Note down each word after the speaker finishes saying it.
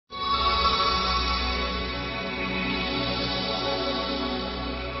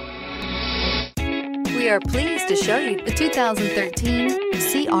We are pleased to show you the 2013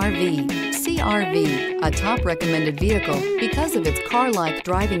 CR-V. CR-V, a top recommended vehicle because of its car-like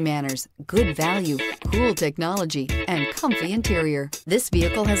driving manners, good value, cool technology, and comfy interior. This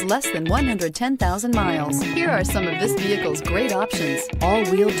vehicle has less than 110,000 miles. Here are some of this vehicle's great options: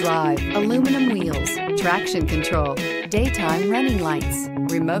 all-wheel drive, aluminum wheels, traction control, daytime running lights,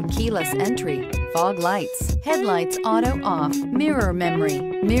 remote keyless entry, fog lights, headlights auto off, mirror memory,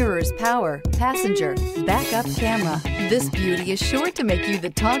 mirrors power, passenger, backup camera. This beauty is sure to make you the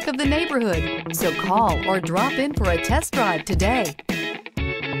talk of the neighborhood. So call or drop in for a test drive today.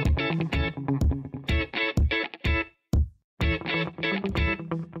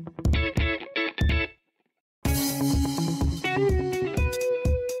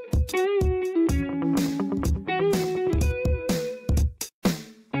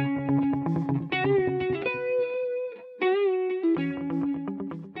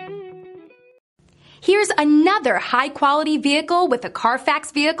 Here's another high-quality vehicle with a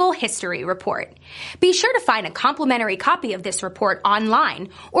Carfax Vehicle History Report. Be sure to find a complimentary copy of this report online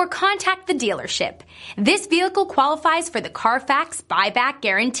or contact the dealership. This vehicle qualifies for the Carfax Buyback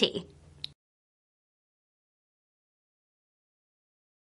Guarantee.